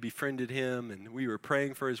sick, and we befriended him, and we were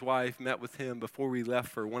praying for his wife, met with him before we left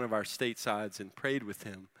for one of our statesides and prayed with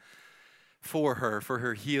him for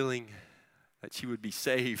her healing, that she would be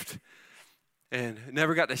saved, and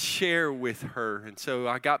never got to share with her. And so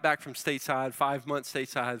I got back from stateside, 5 months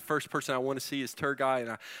stateside. The first person I want to see is Turgai,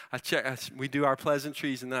 and I check. We do our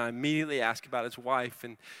pleasantries, and then I immediately ask about his wife,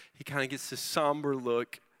 and he kind of gets this somber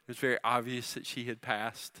look. It was very obvious that she had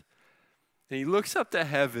passed. And he looks up to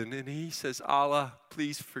heaven and he says, Allah,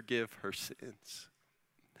 please forgive her sins.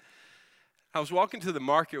 I was walking to the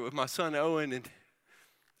market with my son Owen, and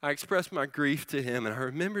I expressed my grief to him, and I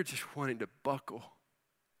remember just wanting to buckle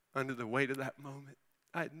under the weight of that moment.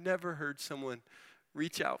 I had never heard someone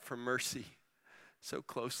reach out for mercy so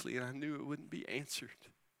closely, and I knew it wouldn't be answered.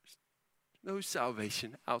 There's no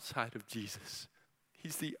salvation outside of Jesus.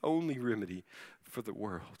 He's the only remedy for the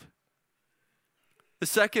world. The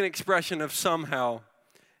second expression of somehow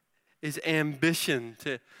is ambition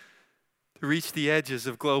to reach the edges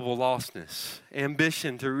of global lostness.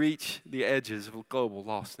 Ambition to reach the edges of global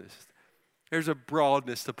lostness. There's a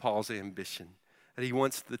broadness to Paul's ambition that he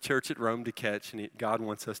wants the church at Rome to catch, and God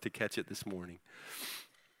wants us to catch it this morning.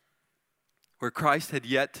 Where Christ had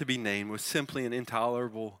yet to be named was simply an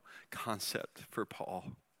intolerable concept for Paul.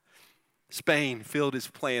 Spain filled his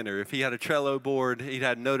planner. If he had a Trello board, he'd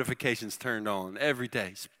had notifications turned on every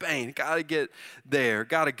day. Spain, got to get there,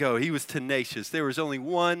 got to go. He was tenacious. There was only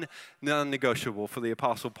one non-negotiable for the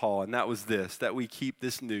Apostle Paul, and that was this, that we keep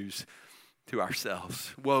this news to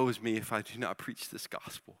ourselves. Woe is me if I do not preach this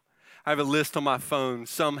gospel. I have a list on my phone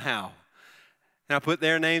somehow. And I put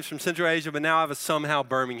their names from Central Asia, but now I have a somehow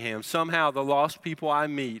Birmingham. Somehow the lost people I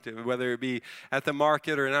meet, whether it be at the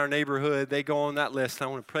market or in our neighborhood, they go on that list. I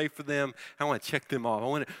want to pray for them. I want to check them off. I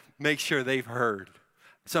want to make sure they've heard.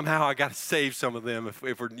 Somehow I got to save some of them if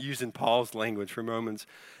we're using Paul's language from Romans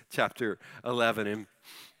chapter 11. And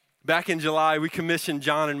back in July, we commissioned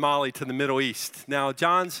John and Molly to the Middle East. Now,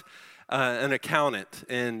 John's an accountant,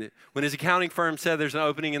 and when his accounting firm said there's an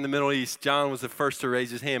opening in the Middle East, John was the first to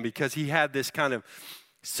raise his hand because he had this kind of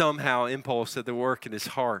somehow impulse at the work in his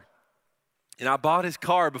heart. And I bought his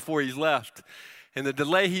car before he left, and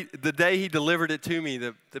the day he delivered it to me,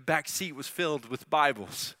 the back seat was filled with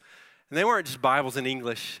Bibles. And they weren't just Bibles in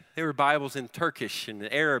English, they were Bibles in Turkish and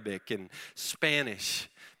Arabic and Spanish,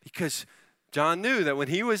 because John knew that when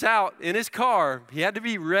he was out in his car, he had to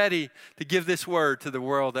be ready to give this word to the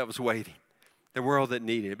world that was waiting, the world that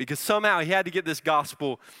needed it, because somehow he had to get this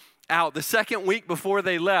gospel out. The second week before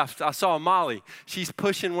they left, I saw Molly. She's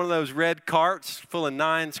pushing one of those red carts full of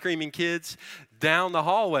 9 screaming kids down the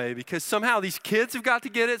hallway because somehow these kids have got to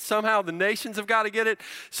get it. Somehow the nations have got to get it.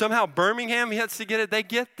 Somehow Birmingham has to get it. They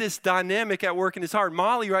get this dynamic at work in his heart.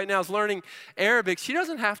 Molly right now is learning Arabic. She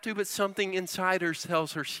doesn't have to, but something inside her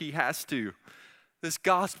tells her she has to. This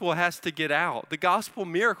gospel has to get out. The gospel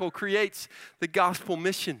miracle creates the gospel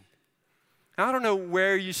mission. I don't know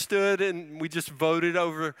where you stood and we just voted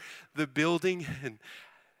over the building,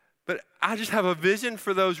 but I just have a vision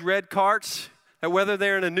for those red carts, that whether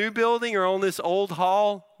they're in a new building or on this old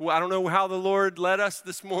hall, I don't know how the Lord led us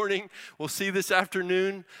this morning. We'll see this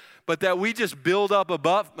afternoon. But that we just build up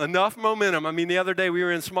enough momentum. I mean, the other day we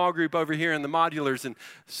were in small group over here in the modulars, and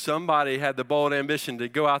somebody had the bold ambition to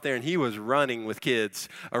go out there, and he was running with kids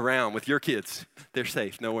around, with your kids. They're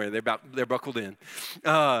safe, nowhere. They're buckled in.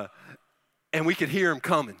 And we could hear them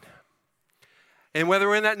coming. And whether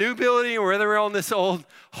we're in that new building or whether we're on this old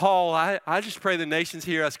hall, I just pray the nations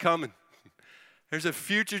hear us coming. There's a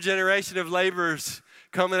future generation of laborers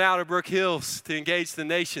coming out of Brook Hills to engage the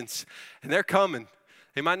nations, and they're coming.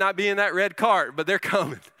 They might not be in that red cart, but they're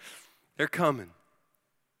coming. They're coming.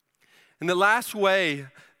 And the last way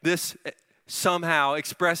this somehow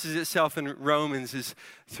expresses itself in Romans is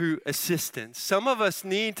through assistance. Some of us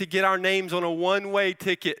need to get our names on a one-way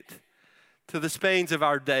ticket to the Spains of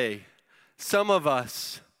our day. Some of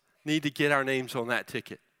us need to get our names on that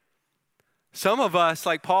ticket. Some of us,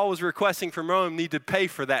 like Paul was requesting from Rome, need to pay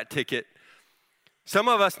for that ticket. Some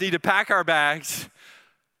of us need to pack our bags.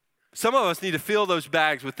 Some of us need to fill those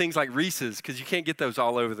bags with things like Reese's because you can't get those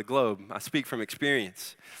all over the globe. I speak from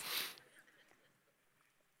experience.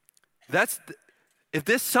 If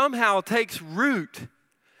this somehow takes root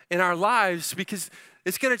in our lives, because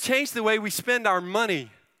it's going to change the way we spend our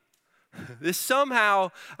money. This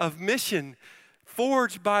somehow of mission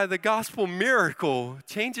forged by the gospel miracle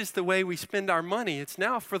changes the way we spend our money. It's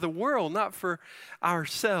now for the world, not for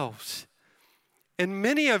ourselves. And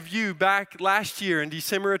many of you back last year in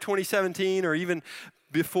December of 2017 or even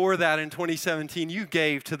before that in 2017, you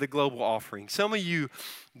gave to the global offering. Some of you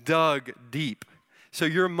dug deep so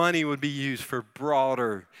your money would be used for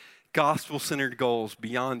broader, gospel-centered goals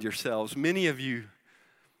beyond yourselves. Many of you,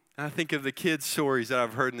 I think of the kids' stories that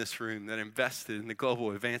I've heard in this room that invested in the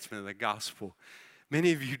global advancement of the gospel.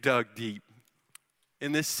 Many of you dug deep.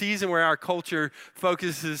 In this season where our culture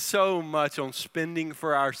focuses so much on spending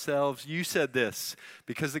for ourselves, you said this,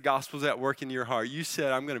 because the gospel's at work in your heart. You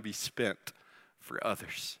said, I'm going to be spent for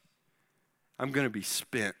others. I'm going to be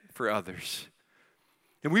spent for others.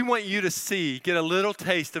 And we want you to get a little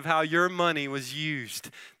taste of how your money was used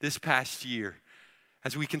this past year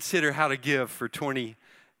as we consider how to give for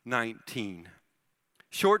 2019.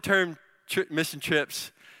 Short-term mission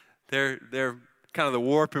trips, they're kind of the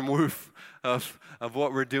warp and woof of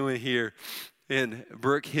what we're doing here in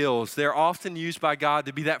Brook Hills. They're often used by God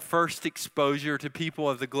to be that first exposure to people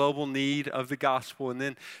of the global need of the gospel, and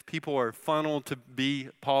then people are funneled to be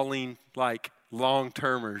Pauline-like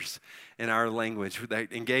long-termers in our language. They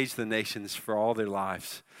engage the nations for all their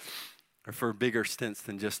lives, or for bigger stints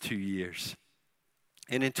than just 2 years.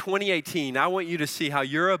 And in 2018, I want you to see how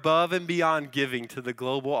you're above and beyond giving to the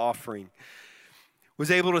global offering was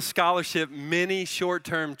able to scholarship many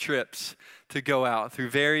short-term trips to go out through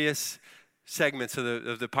various segments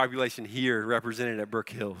of the population here represented at Brook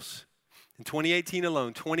Hills. In 2018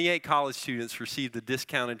 alone, 28 college students received the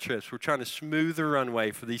discounted trips. We're trying to smooth the runway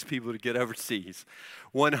for these people to get overseas.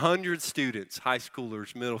 100 students, high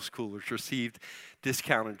schoolers, middle schoolers, received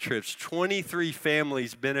discounted trips. 23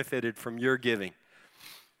 families benefited from your giving.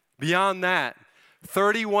 Beyond that,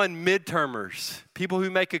 31 midtermers, people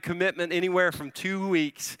who make a commitment anywhere from 2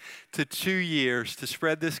 weeks to 2 years to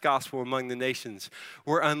spread this gospel among the nations,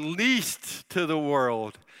 were unleashed to the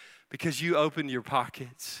world because you opened your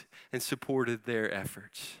pockets and supported their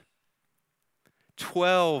efforts.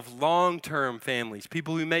 12 long-term families,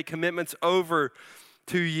 people who make commitments over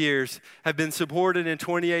 2 years, have been supported in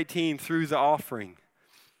 2018 through the offering.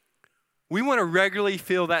 We want to regularly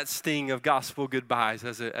feel that sting of gospel goodbyes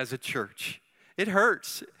as a church. It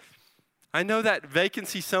hurts. I know that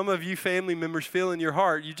vacancy some of you family members feel in your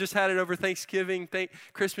heart. You just had it over Thanksgiving,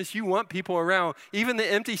 Christmas. You want people around. Even the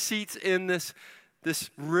empty seats in this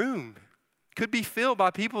room could be filled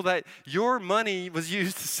by people that your money was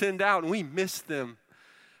used to send out, and we miss them.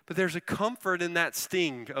 But there's a comfort in that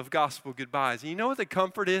sting of gospel goodbyes. And you know what the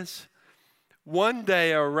comfort is? One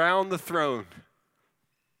day around the throne,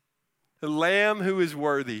 the Lamb who is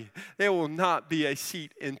worthy, there will not be a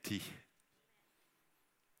seat empty.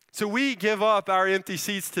 So we give up our empty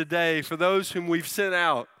seats today for those whom we've sent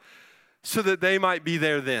out so that they might be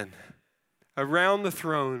there then, around the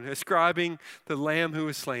throne, ascribing the Lamb who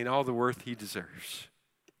was slain all the worth he deserves.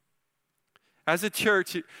 As a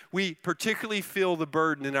church, we particularly feel the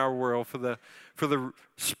burden in our world for the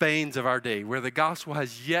Spains of our day, where the gospel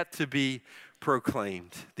has yet to be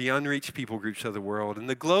proclaimed, the unreached people groups of the world. And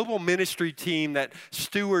the global ministry team that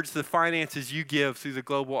stewards the finances you give through the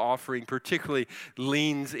global offering particularly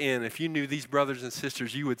leans in. If you knew these brothers and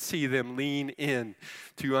sisters, you would see them lean in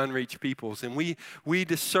to unreached peoples. And we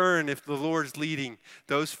discern if the Lord is leading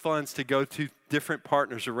those funds to go to different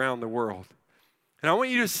partners around the world. And I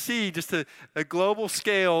want you to see just a global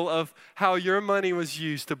scale of how your money was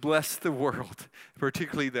used to bless the world,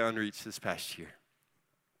 particularly the unreached this past year.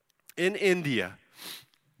 In India,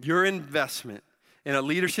 your investment in a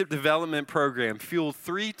leadership development program fueled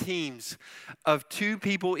 3 teams of 2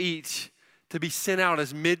 people each to be sent out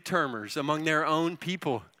as midtermers among their own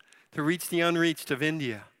people to reach the unreached of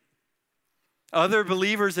India. Other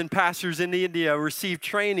believers and pastors in India received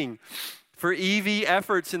training for EV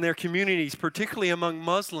efforts in their communities, particularly among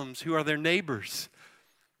Muslims who are their neighbors,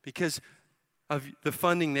 because of the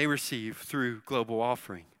funding they receive through global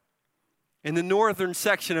offering. In the northern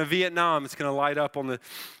section of Vietnam, it's going to light up on the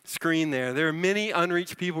screen there. There are many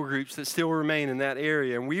unreached people groups that still remain in that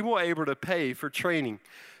area, and we were able to pay for training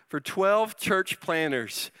for 12 church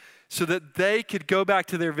planners so that they could go back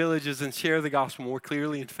to their villages and share the gospel more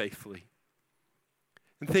clearly and faithfully.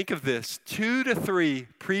 And think of this, 2 to 3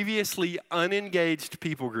 previously unengaged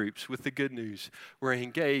people groups with the good news were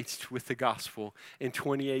engaged with the gospel in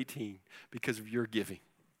 2018 because of your giving.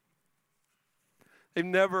 They've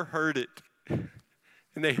never heard it,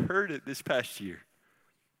 and they heard it this past year.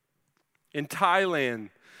 In Thailand,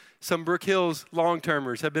 some Brook Hills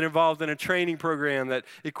long-termers have been involved in a training program that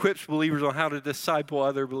equips believers on how to disciple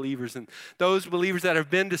other believers. And those believers that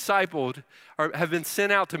have been discipled have been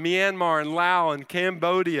sent out to Myanmar and Laos and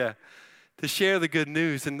Cambodia to share the good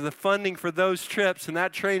news. And the funding for those trips and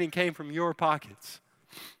that training came from your pockets.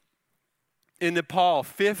 In Nepal,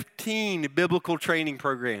 15 biblical training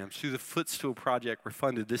programs through the Footstool Project were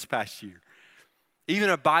funded this past year.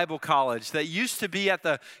 Even a Bible college that used to be at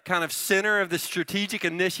the kind of center of the strategic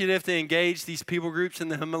initiative to engage these people groups in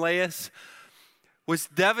the Himalayas was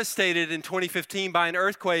devastated in 2015 by an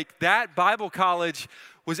earthquake. That Bible college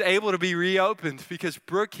was able to be reopened because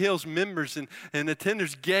Brook Hills members and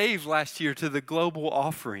attenders gave last year to the global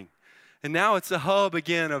offering. And now it's a hub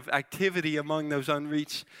again of activity among those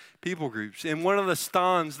unreached people groups. In one of the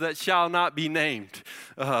stans that shall not be named,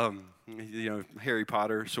 Harry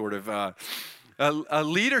Potter sort of, a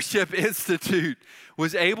leadership institute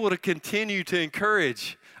was able to continue to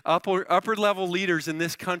encourage upper level leaders in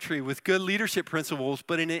this country with good leadership principles,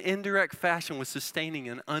 but in an indirect fashion was sustaining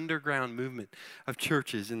an underground movement of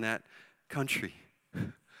churches in that country.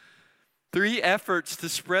 3 efforts to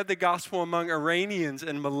spread the gospel among Iranians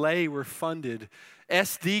and Malay were funded.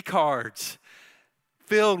 SD cards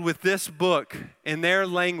filled with this book in their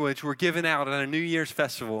language were given out at a New Year's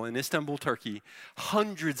festival in Istanbul, Turkey.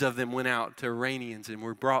 Hundreds of them went out to Iranians and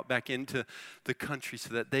were brought back into the country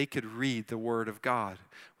so that they could read the Word of God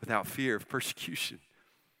without fear of persecution.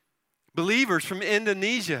 Believers from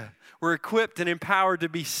Indonesia were equipped and empowered to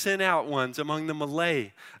be sent out ones among the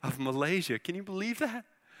Malay of Malaysia. Can you believe that?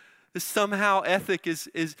 This somehow ethic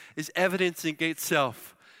is evidencing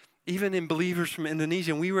itself, even in believers from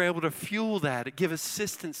Indonesia. And we were able to fuel that, give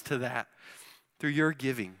assistance to that through your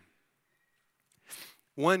giving.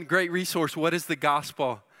 One great resource, What is the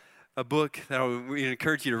Gospel? A book that I would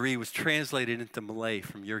encourage you to read was translated into Malay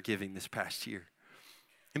from your giving this past year.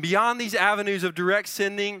 And beyond these avenues of direct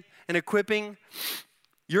sending and equipping,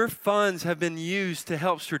 your funds have been used to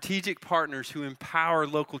help strategic partners who empower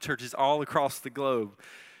local churches all across the globe.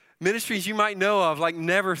 Ministries you might know of, like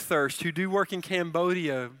Never Thirst, who do work in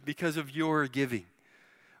Cambodia because of your giving.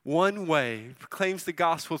 One Way proclaims the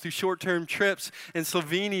gospel through short-term trips in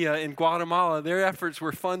Slovenia and Guatemala. Their efforts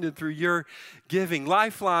were funded through your giving.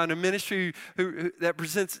 Lifeline, a ministry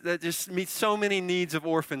that just meets so many needs of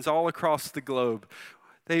orphans all across the globe.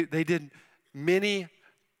 They did many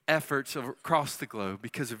efforts across the globe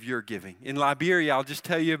because of your giving. In Liberia, I'll just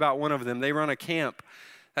tell you about one of them. They run a camp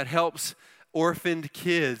that helps orphaned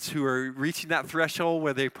kids who are reaching that threshold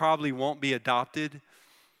where they probably won't be adopted.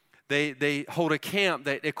 They hold a camp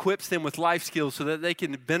that equips them with life skills so that they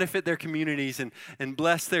can benefit their communities and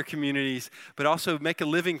bless their communities, but also make a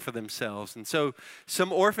living for themselves. And so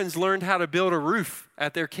some orphans learned how to build a roof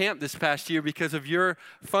at their camp this past year because of your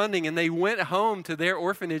funding, and they went home to their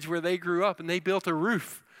orphanage where they grew up, and they built a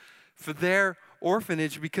roof for their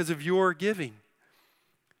orphanage because of your giving.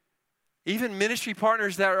 Even ministry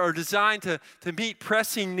partners that are designed to meet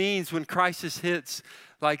pressing needs when crisis hits,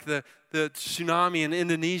 like the tsunami in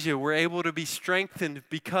Indonesia, were able to be strengthened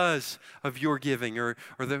because of your giving. Or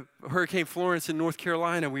the Hurricane Florence in North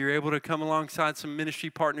Carolina, we were able to come alongside some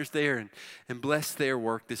ministry partners there and bless their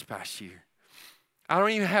work this past year. I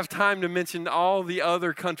don't even have time to mention all the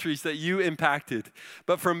other countries that you impacted.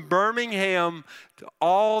 But from Birmingham to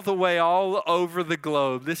all the way all over the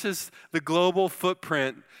globe, this is the global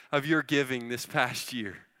footprint of your giving this past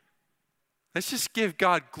year. Let's just give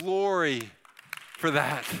God glory for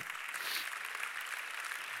that.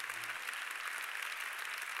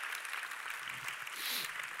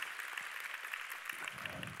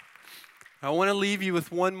 I want to leave you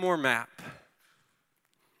with one more map.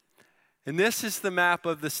 And this is the map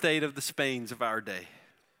of the state of the Spains of our day.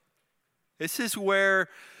 This is where,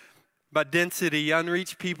 by density,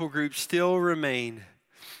 unreached people groups still remain,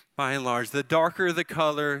 by and large. The darker the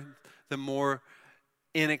color, the more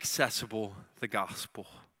inaccessible the gospel.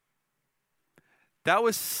 That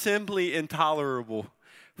was simply intolerable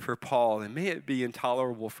for Paul, and may it be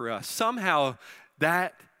intolerable for us. Somehow,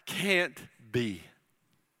 that can't be.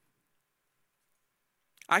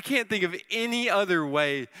 I can't think of any other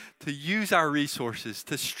way to use our resources,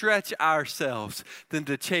 to stretch ourselves, than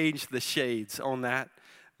to change the shades on that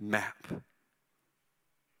map.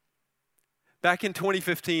 Back in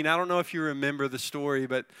 2015, I don't know if you remember the story,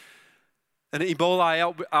 but an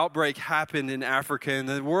Ebola outbreak happened in Africa, and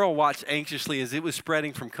the world watched anxiously as it was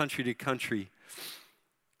spreading from country to country.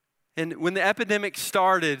 And when the epidemic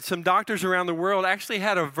started, some doctors around the world actually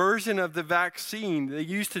had a version of the vaccine they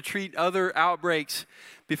used to treat other outbreaks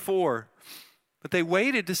before. But they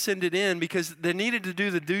waited to send it in because they needed to do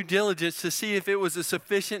the due diligence to see if it was a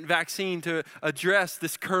sufficient vaccine to address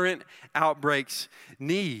this current outbreak's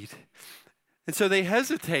need. And so they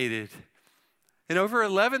hesitated. And over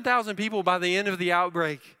 11,000 people by the end of the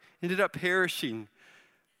outbreak ended up perishing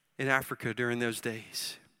in Africa during those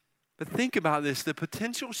days. But think about this, the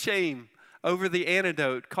potential shame over the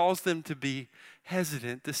antidote caused them to be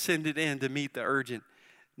hesitant to send it in to meet the urgent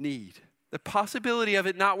need. The possibility of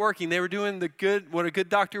it not working, they were doing what a good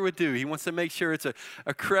doctor would do. He wants to make sure it's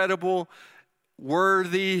a credible,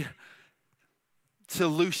 worthy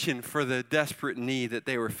solution for the desperate need that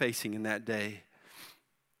they were facing in that day.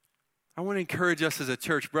 I want to encourage us as a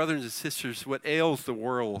church, brothers and sisters, what ails the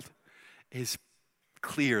world is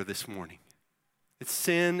clear this morning. It's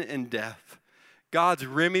sin and death. God's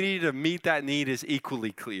remedy to meet that need is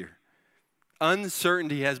equally clear.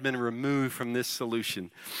 Uncertainty has been removed from this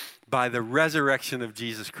solution by the resurrection of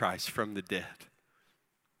Jesus Christ from the dead.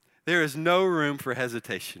 There is no room for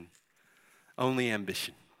hesitation, only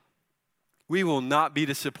ambition. We will not be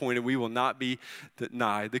disappointed. We will not be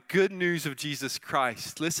denied. The good news of Jesus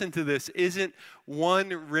Christ, listen to this, isn't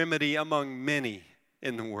one remedy among many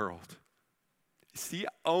in the world. It's the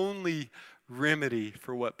only remedy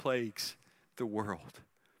for what plagues the world.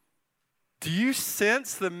 Do you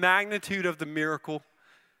sense the magnitude of the miracle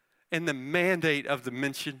and the mandate of the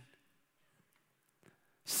mission?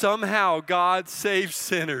 Somehow God saves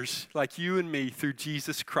sinners like you and me through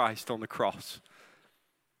Jesus Christ on the cross.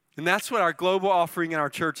 And that's what our global offering in our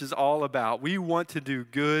church is all about. We want to do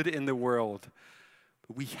good in the world,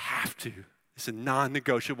 but we have to. It's a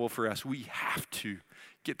non-negotiable for us. We have to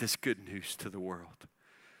get this good news to the world.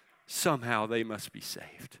 Somehow they must be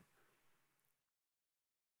saved.